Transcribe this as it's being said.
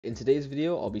In today's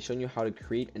video, I'll be showing you how to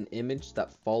create an image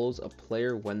that follows a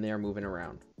player when they are moving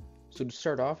around. So to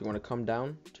start off, you want to come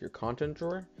down to your content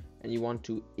drawer and you want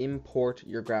to import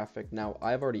your graphic. Now,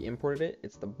 I've already imported it.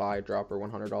 It's the buy dropper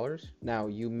 $100. Now,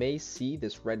 you may see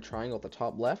this red triangle at the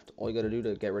top left. All you got to do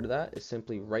to get rid of that is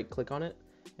simply right click on it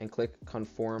and click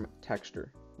conform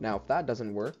texture. Now, if that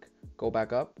doesn't work, go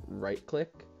back up, right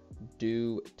click,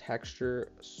 do texture,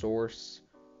 source,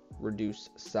 reduce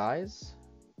size.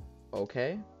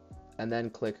 Okay, and then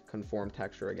click conform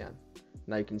texture again.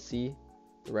 Now you can see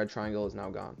the red triangle is now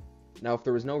gone. Now if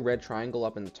there was no red triangle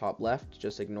up in the top left,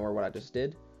 just ignore what I just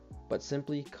did, but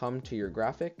simply come to your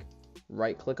graphic,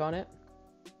 right click on it,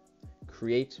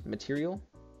 create material.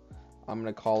 I'm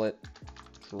going to call it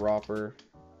dropper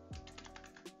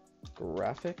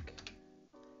graphic,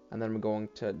 and then I'm going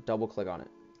to double click on it.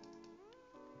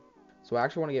 So I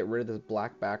actually want to get rid of this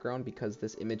black background because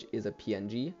this image is a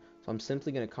PNG. So I'm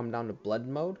simply going to come down to blend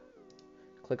mode,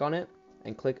 click on it,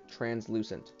 and click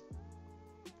translucent.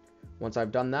 Once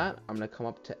I've done that, I'm going to come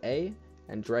up to A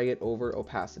and drag it over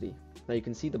opacity. Now you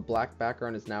can see the black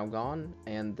background is now gone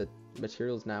and the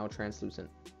material is now translucent.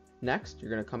 Next,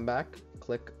 you're going to come back,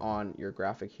 click on your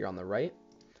graphic here on the right,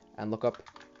 and look up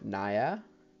Naya,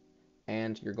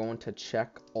 and you're going to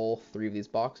check all three of these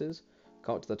boxes.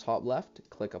 Go out to the top left,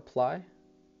 click apply,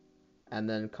 and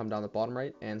then come down the bottom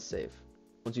right and save.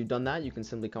 Once you've done that, you can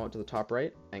simply come up to the top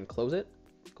right and close it.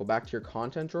 Go back to your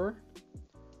content drawer,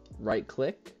 right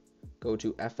click, go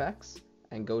to FX,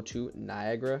 and go to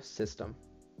Niagara system.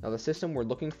 Now the system we're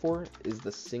looking for is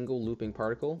the single looping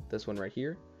particle, this one right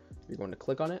here. You're going to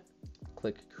click on it,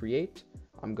 click create.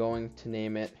 I'm going to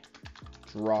name it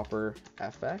dropper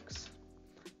FX.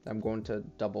 I'm going to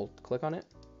double click on it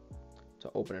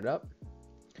to open it up.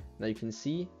 Now you can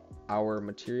see our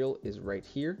material is right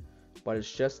here, but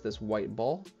it's just this white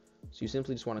ball. So you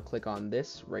simply just want to click on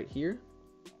this right here,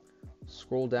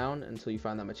 scroll down until you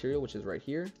find that material, which is right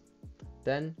here.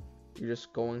 Then you're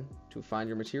just going to find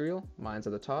your material. Mine's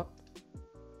at the top,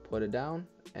 put it down,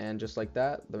 and just like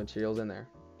that, the material's in there.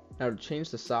 Now to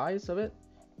change the size of it,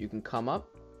 you can come up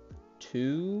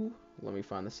to, let me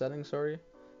find the settings, sorry,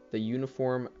 the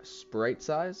uniform sprite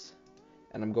size,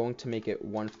 and I'm going to make it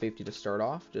 150 to start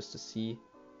off just to see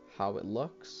how it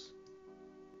looks.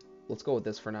 Let's go with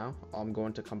this for now. I'm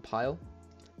going to compile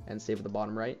and save at the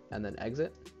bottom right and then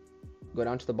exit. Go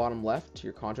down to the bottom left to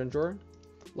your content drawer,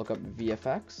 look up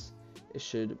VFX. It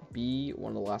should be one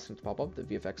of the last things to pop up, the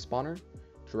VFX spawner.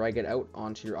 Drag it out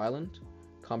onto your island,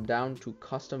 come down to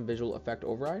custom visual effect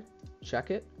override, check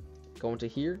it, go into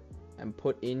here and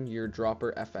put in your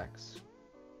dropper FX.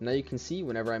 Now you can see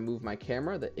whenever I move my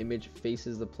camera, the image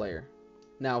faces the player.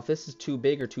 Now if this is too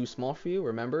big or too small for you,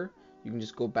 remember, you can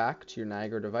just go back to your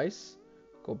Niagara device,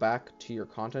 go back to your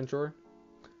content drawer,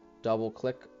 double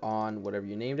click on whatever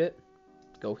you named it,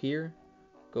 go here,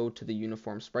 go to the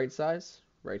uniform sprite size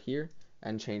right here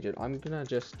and change it. I'm gonna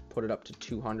just put it up to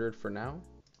 200 for now.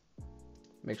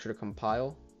 Make sure to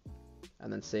compile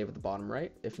and then save at the bottom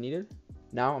right if needed.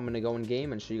 Now I'm gonna go in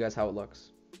game and show you guys how it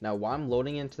looks. Now while I'm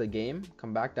loading into the game,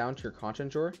 come back down to your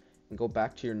content drawer and go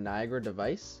back to your Niagara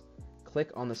device, click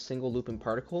on the single looping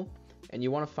particle, and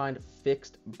you want to find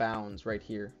fixed bounds right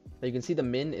here. Now you can see the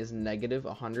min is negative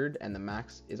 100 and the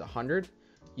max is 100.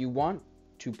 You want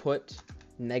to put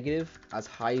negative as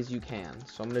high as you can.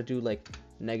 So I'm going to do like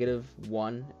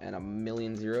 -1 and a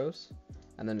million zeros,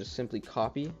 and then just simply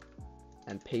copy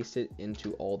and paste it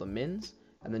into all the mins,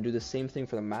 and then do the same thing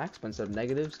for the max, but instead of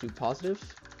negatives, do positives.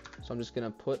 So I'm just going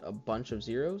to put a bunch of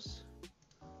zeros,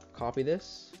 copy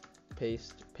this,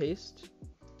 paste, paste,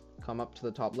 come up to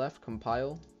the top left,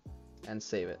 compile, and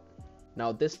save it. Now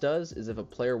what this does is if a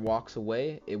player walks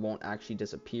away, it won't actually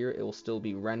disappear, it will still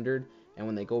be rendered, and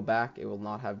when they go back, it will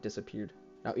not have disappeared.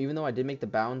 Now even though I did make the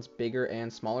bounds bigger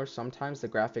and smaller, sometimes the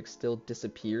graphic still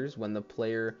disappears when the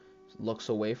player looks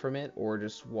away from it or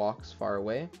just walks far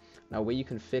away. Now a way you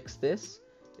can fix this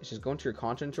is just go into your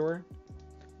content drawer,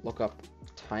 look up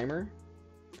timer,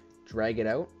 drag it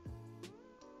out.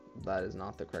 That is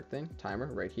not the correct thing.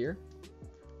 Timer right here.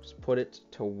 Just put it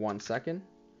to 1 second.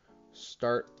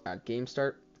 Start at game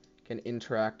start. Can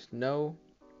interact, no.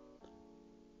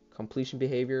 Completion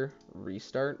behavior,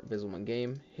 restart. Visible in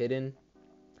game, hidden.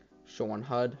 Show on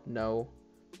HUD, no.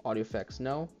 Audio effects,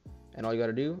 no. And all you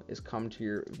gotta do is come to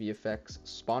your VFX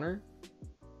spawner,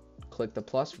 click the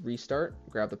plus, restart,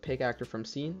 grab the pick actor from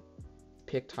scene,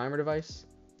 pick timer device,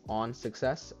 on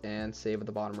success, and save at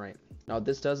the bottom right. Now what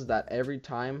this does is that every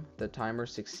time the timer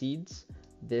succeeds,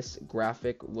 this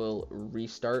graphic will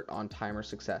restart on timer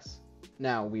success.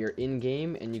 Now we are in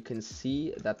game and you can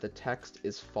see that the text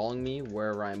is following me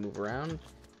wherever I move around.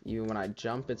 Even when I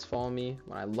jump, it's following me.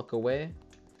 When I look away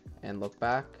and look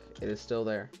back, it is still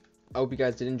there. I hope you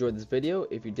guys did enjoy this video.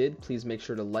 If you did, please make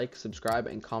sure to like, subscribe,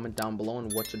 and comment down below on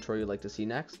what tutorial you'd like to see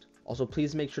next. Also,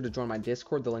 please make sure to join my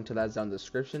Discord. The link to that is down in the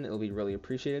description. It'll be really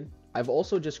appreciated. I've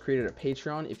also just created a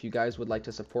Patreon if you guys would like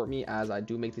to support me, as I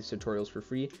do make these tutorials for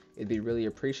free. It'd be really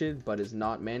appreciated, but is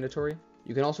not mandatory.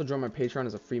 You can also join my Patreon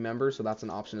as a free member, so that's an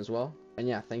option as well. And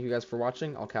yeah, thank you guys for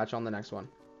watching. I'll catch you on the next one.